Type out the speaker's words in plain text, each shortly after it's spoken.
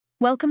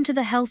Welcome to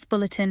the Health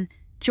Bulletin.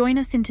 Join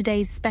us in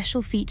today's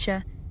special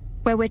feature,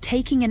 where we're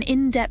taking an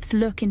in-depth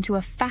look into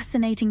a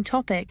fascinating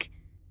topic,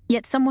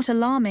 yet somewhat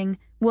alarming,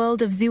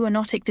 world of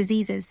zoonotic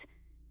diseases.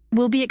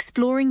 We'll be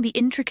exploring the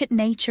intricate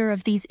nature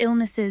of these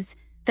illnesses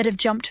that have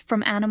jumped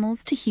from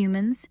animals to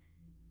humans,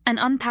 and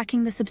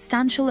unpacking the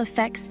substantial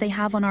effects they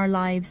have on our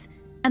lives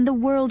and the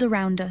world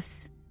around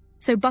us.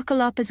 So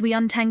buckle up as we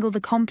untangle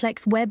the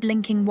complex web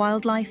linking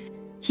wildlife,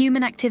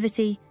 human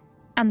activity,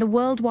 and the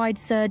worldwide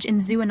surge in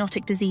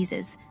zoonotic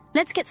diseases.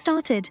 Let's get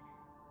started.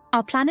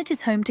 Our planet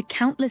is home to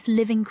countless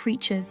living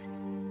creatures,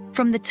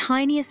 from the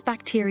tiniest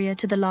bacteria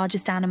to the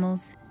largest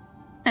animals.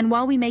 And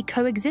while we may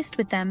coexist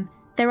with them,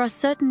 there are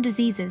certain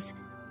diseases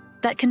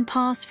that can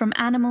pass from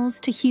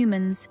animals to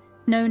humans,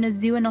 known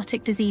as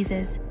zoonotic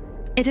diseases.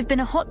 It has been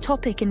a hot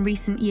topic in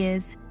recent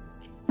years,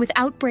 with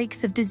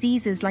outbreaks of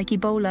diseases like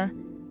Ebola,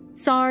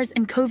 SARS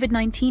and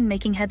COVID-19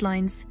 making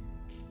headlines.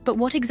 But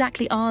what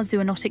exactly are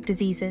zoonotic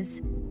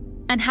diseases?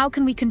 And how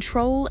can we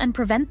control and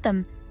prevent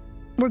them?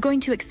 We're going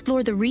to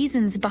explore the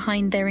reasons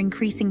behind their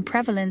increasing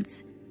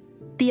prevalence,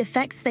 the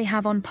effects they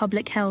have on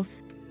public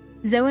health.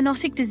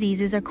 Zoonotic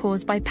diseases are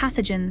caused by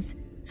pathogens,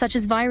 such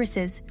as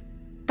viruses,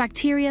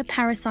 bacteria,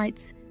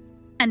 parasites,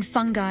 and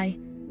fungi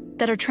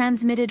that are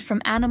transmitted from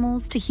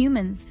animals to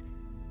humans,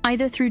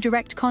 either through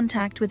direct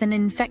contact with an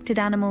infected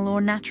animal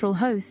or natural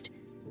host,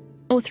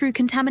 or through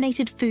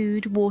contaminated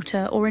food,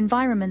 water, or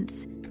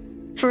environments.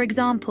 For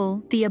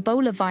example, the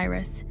Ebola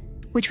virus,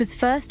 which was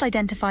first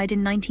identified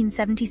in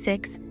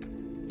 1976,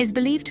 is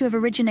believed to have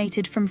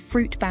originated from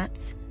fruit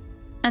bats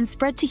and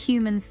spread to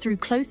humans through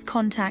close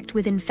contact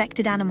with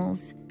infected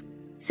animals.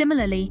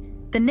 Similarly,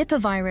 the Nipah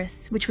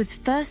virus, which was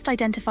first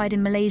identified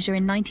in Malaysia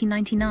in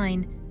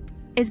 1999,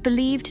 is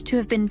believed to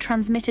have been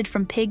transmitted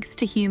from pigs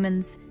to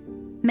humans.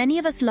 Many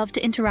of us love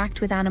to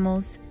interact with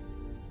animals,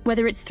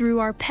 whether it's through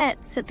our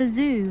pets at the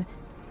zoo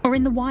or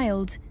in the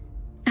wild.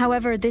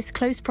 However, this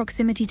close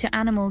proximity to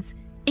animals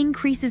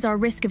increases our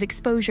risk of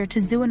exposure to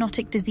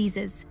zoonotic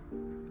diseases.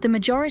 The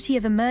majority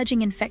of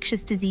emerging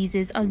infectious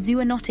diseases are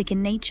zoonotic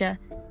in nature.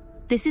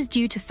 This is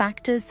due to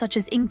factors such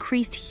as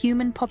increased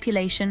human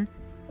population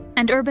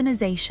and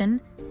urbanization,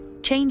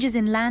 changes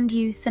in land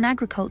use and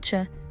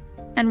agriculture,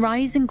 and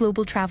rise in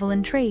global travel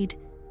and trade.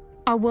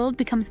 Our world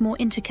becomes more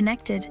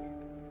interconnected,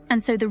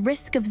 and so the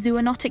risk of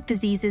zoonotic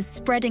diseases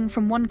spreading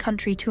from one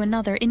country to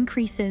another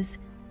increases.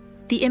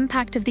 The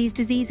impact of these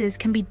diseases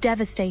can be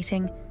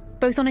devastating,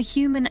 both on a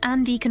human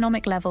and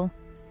economic level.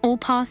 All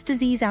past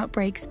disease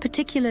outbreaks,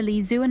 particularly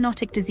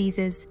zoonotic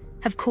diseases,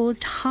 have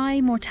caused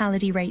high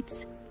mortality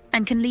rates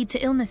and can lead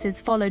to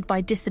illnesses followed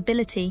by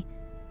disability.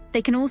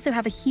 They can also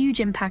have a huge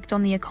impact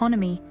on the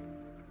economy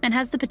and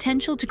has the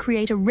potential to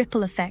create a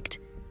ripple effect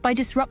by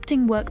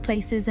disrupting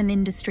workplaces and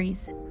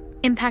industries,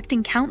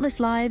 impacting countless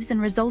lives and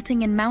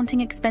resulting in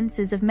mounting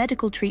expenses of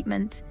medical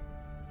treatment.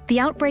 The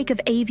outbreak of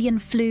avian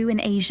flu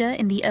in Asia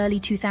in the early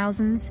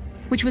 2000s,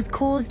 which was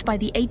caused by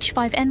the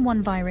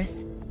H5N1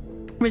 virus,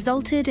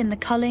 resulted in the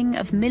culling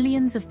of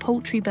millions of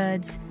poultry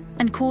birds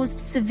and caused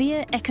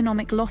severe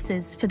economic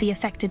losses for the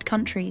affected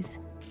countries.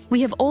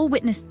 We have all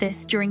witnessed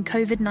this during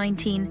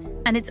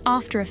COVID-19 and its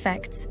after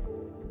effects,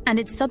 and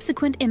its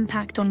subsequent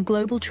impact on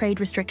global trade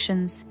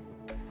restrictions.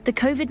 The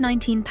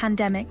COVID-19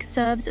 pandemic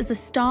serves as a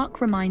stark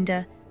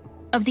reminder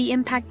of the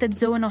impact that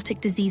zoonotic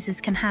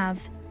diseases can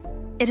have.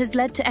 It has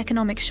led to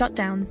economic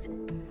shutdowns,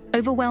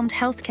 overwhelmed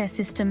healthcare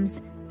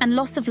systems, and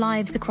loss of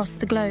lives across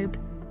the globe.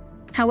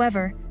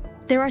 However,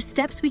 there are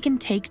steps we can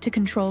take to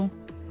control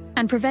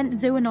and prevent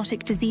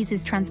zoonotic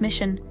diseases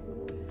transmission.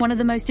 One of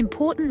the most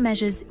important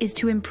measures is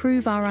to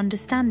improve our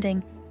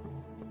understanding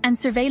and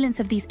surveillance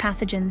of these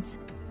pathogens.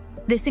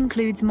 This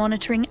includes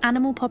monitoring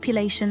animal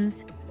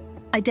populations,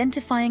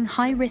 identifying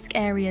high-risk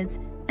areas,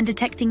 and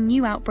detecting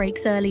new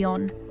outbreaks early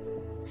on.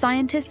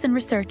 Scientists and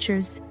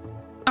researchers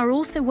are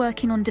also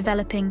working on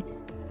developing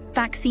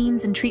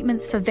vaccines and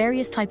treatments for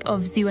various types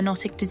of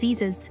zoonotic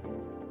diseases.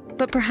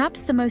 But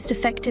perhaps the most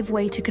effective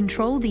way to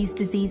control these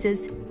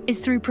diseases is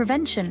through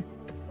prevention.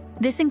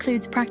 This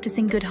includes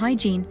practicing good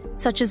hygiene,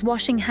 such as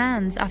washing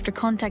hands after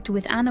contact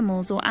with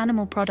animals or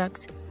animal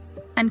products,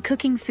 and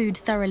cooking food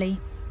thoroughly.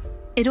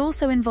 It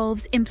also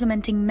involves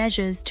implementing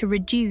measures to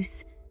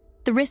reduce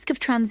the risk of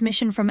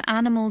transmission from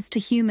animals to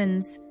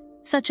humans,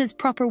 such as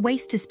proper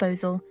waste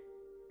disposal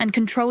and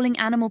controlling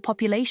animal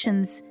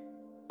populations.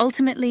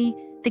 Ultimately,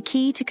 the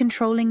key to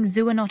controlling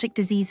zoonotic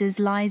diseases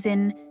lies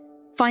in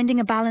finding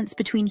a balance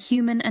between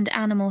human and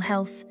animal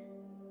health.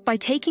 By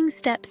taking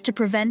steps to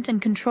prevent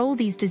and control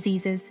these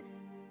diseases,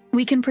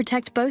 we can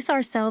protect both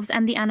ourselves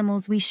and the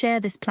animals we share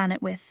this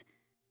planet with.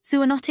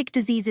 Zoonotic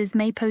diseases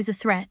may pose a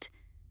threat,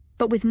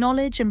 but with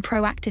knowledge and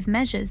proactive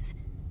measures,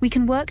 we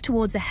can work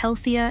towards a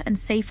healthier and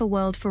safer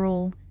world for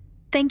all.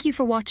 Thank you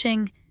for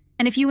watching,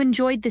 and if you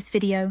enjoyed this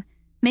video,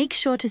 make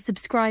sure to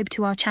subscribe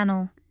to our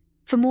channel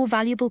for more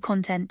valuable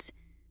content.